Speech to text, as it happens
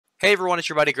Hey everyone, it's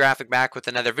your buddy Graphic back with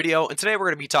another video, and today we're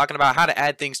going to be talking about how to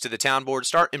add things to the town board,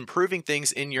 start improving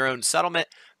things in your own settlement,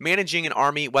 managing an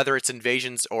army, whether it's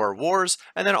invasions or wars,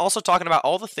 and then also talking about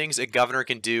all the things a governor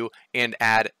can do and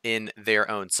add in their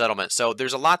own settlement. So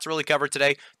there's a lot to really cover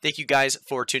today. Thank you guys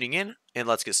for tuning in, and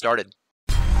let's get started.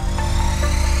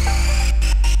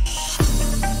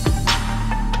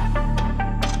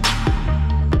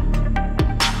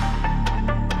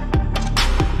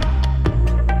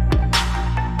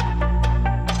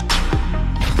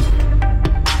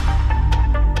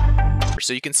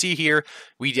 So you can see here,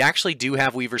 we actually do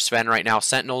have Weaver Sven right now,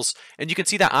 Sentinels, and you can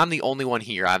see that I'm the only one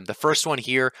here. I'm the first one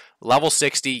here, level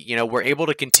 60. You know, we're able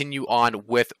to continue on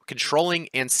with controlling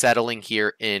and settling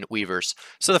here in Weavers.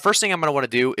 So the first thing I'm going to want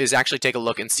to do is actually take a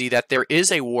look and see that there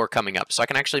is a war coming up. So I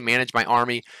can actually manage my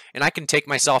army, and I can take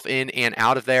myself in and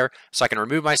out of there. So I can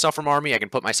remove myself from army, I can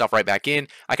put myself right back in.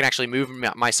 I can actually move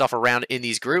myself around in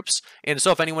these groups. And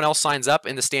so if anyone else signs up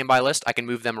in the standby list, I can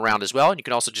move them around as well. And you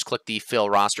can also just click the fill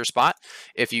roster spot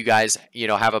if you guys,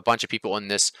 have a bunch of people in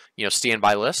this,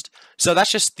 standby list. So that's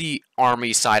just the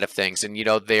army side of things. And,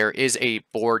 there is a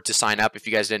board to sign up. If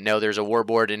you guys didn't know, there's a war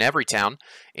board in every town,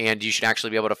 and you should actually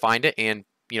be able to find it and,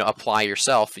 apply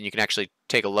yourself. And you can actually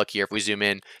take a look here. If we zoom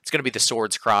in, it's going to be the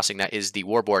Swords Crossing. That is the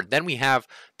war board. Then we have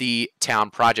the town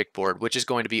project board, which is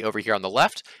going to be over here on the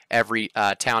left. Every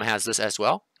town has this as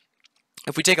well.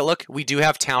 If we take a look, we do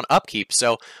have town upkeep.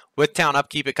 So with town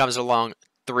upkeep, it comes along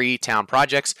 3 town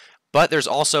projects. But there's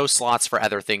also slots for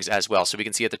other things as well. So we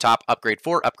can see at the top, upgrade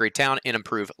fort, upgrade town, and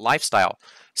improve lifestyle.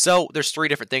 So there's 3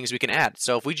 different things we can add.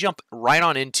 So if we jump right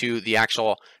on into the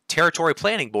actual territory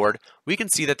planning board, we can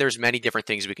see that there's many different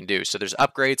things we can do. So there's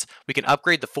upgrades. We can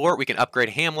upgrade the fort, we can upgrade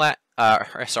Hamlet,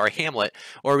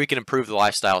 or we can improve the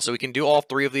lifestyle. So we can do all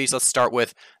 3 of these. Let's start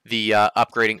with the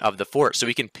upgrading of the fort. So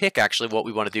we can pick actually what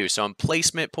we want to do. So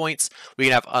emplacement points, we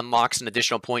can have unlocks an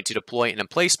additional point to deploy an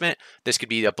emplacement. This could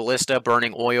be a ballista,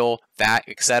 burning oil, vat,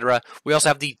 etc. We also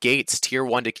have the gates, tier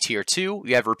 1 to tier 2.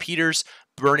 We have repeaters,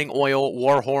 burning oil,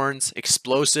 war horns,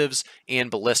 explosives, and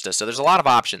ballista. So there's a lot of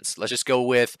options. Let's just go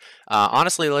with,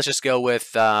 honestly,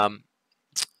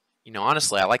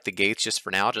 honestly, I like the gates just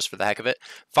for now, just for the heck of it.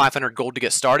 500 gold to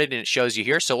get started, and it shows you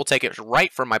here. So we'll take it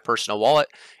right from my personal wallet,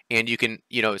 and you can,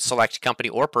 select company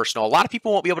or personal. A lot of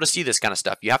people won't be able to see this kind of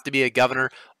stuff. You have to be a governor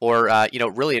or,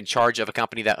 really in charge of a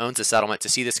company that owns a settlement to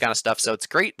see this kind of stuff. So it's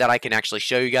great that I can actually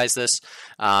show you guys this.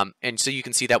 And so you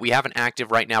can see that we have an active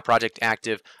right now, project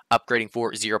active, upgrading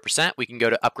for 0%. We can go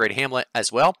to upgrade Hamlet as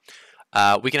well.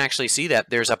 We can actually see that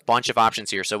there's a bunch of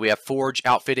options here. So we have forge,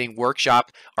 outfitting,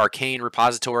 workshop, arcane,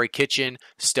 repository, kitchen,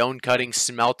 stone cutting,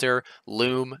 smelter,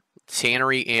 loom,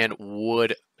 tannery, and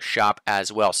wood shop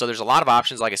as well. So there's a lot of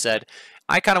options. Like I said,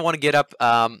 I kind of want to get up,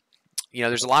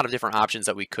 there's a lot of different options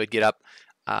that we could get up.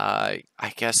 I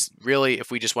guess really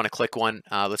if we just want to click one,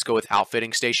 let's go with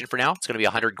outfitting station for now. It's going to be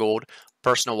 100 gold,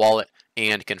 personal wallet,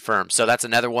 and confirm. So that's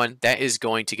another one that is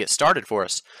going to get started for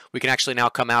us. We can actually now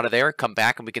come out of there, come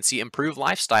back, and we can see improve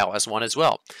lifestyle as one as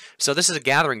well. So this is a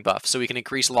gathering buff. So we can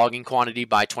increase logging quantity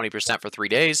by 20% for 3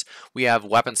 days. We have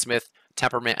weaponsmith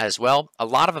temperament as well. A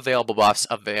lot of available buffs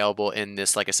available in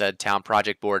this, like I said, town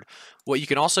project board. What you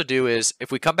can also do is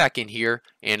if we come back in here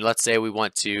and let's say we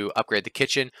want to upgrade the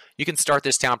kitchen, you can start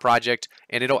this town project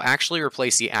and it'll actually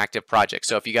replace the active project.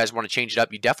 So if you guys want to change it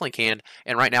up, you definitely can.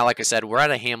 And right now, like I said, we're at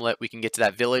a hamlet. We can get to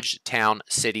that village, town,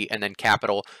 city, and then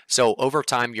capital. So over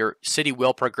time, your city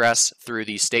will progress through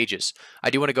these stages. I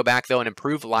do want to go back though and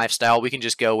improve lifestyle. We can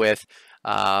just go with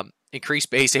increase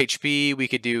base HP. We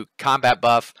could do combat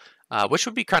buff, which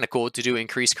would be kind of cool to do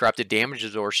increase corrupted damage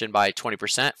absorption by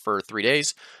 20% for 3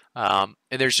 days. And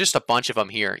there's just a bunch of them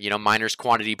here. Miners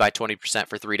quantity by 20%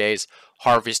 for 3 days,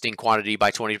 harvesting quantity by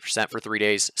 20% for 3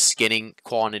 days, skinning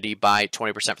quantity by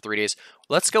 20% for 3 days.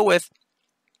 Let's go with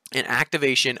an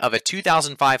activation of a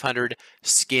 2,500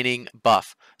 skinning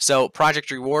buff. So project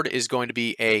reward is going to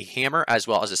be a hammer as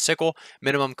well as a sickle.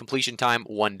 Minimum completion time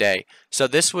 1 day. So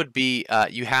this would be,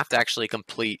 you have to actually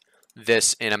complete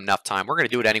this in enough time. We're going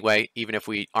to do it anyway, even if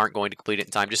we aren't going to complete it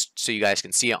in time, just so you guys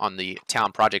can see it on the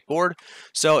town project board.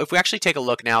 So if we actually take a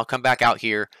look now, come back out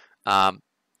here,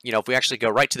 if we actually go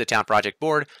right to the town project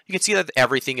board, you can see that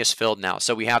everything is filled now.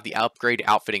 So we have the upgrade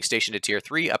outfitting station to tier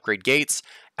 3, upgrade gates,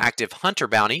 active hunter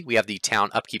bounty. We have the town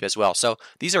upkeep as well. So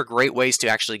these are great ways to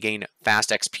actually gain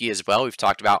fast XP as well. We've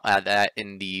talked about that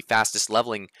in the fastest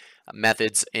leveling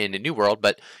methods in New World,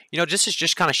 but this is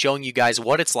just kind of showing you guys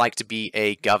what it's like to be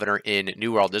a governor in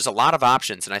New World. There's a lot of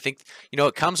options, and I think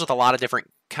it comes with a lot of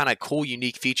different kind of cool,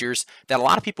 unique features that a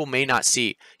lot of people may not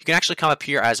see. You can actually come up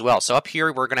here as well. So up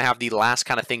here, we're going to have the last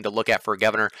kind of thing to look at for a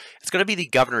governor. It's going to be the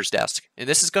governor's desk. And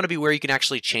this is going to be where you can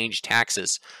actually change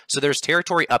taxes. So there's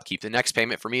territory upkeep. The next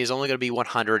payment for me is only going to be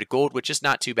 100 gold, which is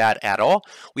not too bad at all.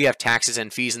 We have taxes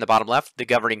and fees in the bottom left. The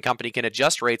governing company can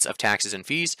adjust rates of taxes and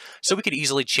fees. So we could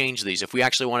easily change these. If we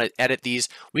actually want to edit these,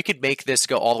 we could make this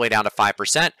go all the way down to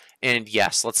 5%. And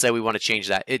yes, let's say we want to change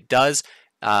that. It does.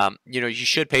 You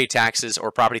should pay taxes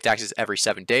or property taxes every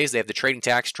 7 days. They have the trading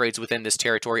tax. Trades within this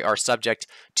territory are subject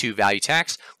to value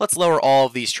tax. Let's lower all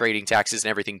of these trading taxes and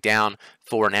everything down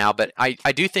for now. But I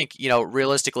do think,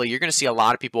 realistically, you're going to see a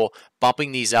lot of people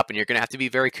bumping these up, and you're going to have to be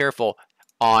very careful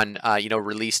on,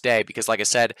 release day, because like I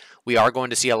said, we are going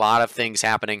to see a lot of things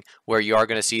happening where you are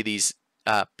going to see these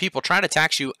people trying to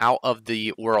tax you out of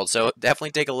the world. So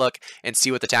definitely take a look and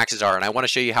see what the taxes are. And I want to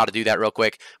show you how to do that real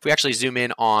quick. If we actually zoom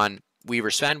in on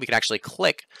Weaver Sven, we can actually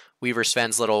click Weaver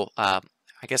Sven's little,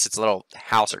 I guess it's a little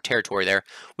house or territory there.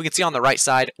 We can see on the right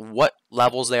side what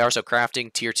levels they are. So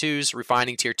crafting tier 2s,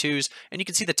 refining tier 2s, and you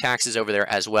can see the taxes over there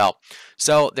as well.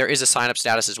 So there is a sign up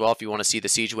status as well. If you want to see the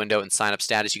siege window and sign up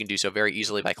status, you can do so very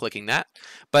easily by clicking that.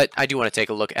 But I do want to take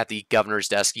a look at the governor's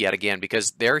desk yet again,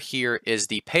 because there here is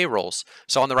the payrolls.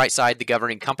 So on the right side, the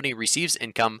governing company receives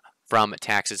income from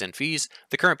taxes and fees.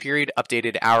 The current period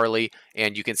updated hourly,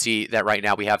 and you can see that right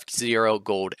now we have 0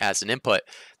 gold as an input.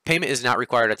 Payment is not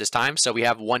required at this time, so we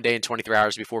have 1 day and 23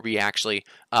 hours before we actually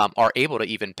are able to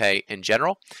even pay in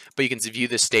general. But you can view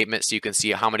this statement so you can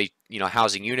see how many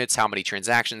housing units, how many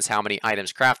transactions, how many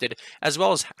items crafted, as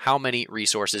well as how many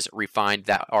resources refined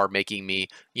that are making me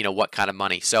what kind of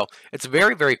money. So it's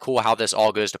very, very cool how this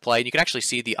all goes to play. And you can actually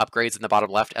see the upgrades in the bottom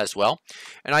left as well.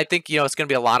 And I think it's going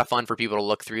to be a lot of fun for people to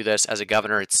look through this as a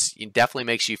governor. It definitely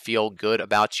makes you feel good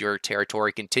about your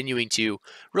territory, continuing to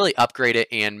really upgrade it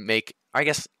and make, I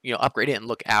guess, upgrade it and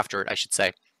look after it, I should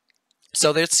say.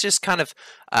 So that's just kind of,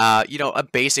 a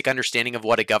basic understanding of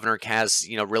what a governor has,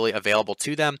 really available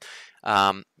to them.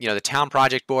 The town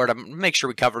project board, make sure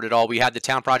we covered it all. We had the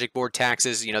town project board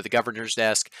taxes, the governor's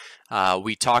desk.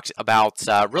 We talked about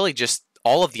really just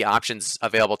all of the options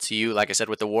available to you, like I said,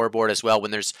 with the war board as well.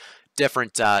 When there's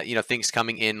different, things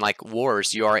coming in like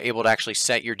wars, you are able to actually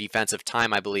set your defensive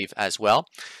time, I believe, as well.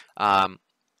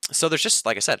 So there's just,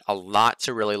 like I said, a lot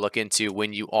to really look into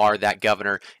when you are that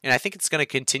governor. And I think it's going to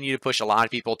continue to push a lot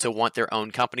of people to want their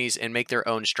own companies and make their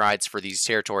own strides for these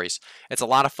territories. It's a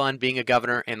lot of fun being a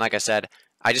governor. And like I said,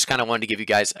 I just kind of wanted to give you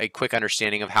guys a quick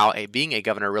understanding of how being a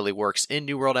governor really works in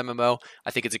New World MMO.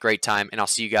 I think it's a great time, and I'll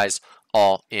see you guys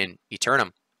all in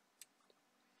Eternum.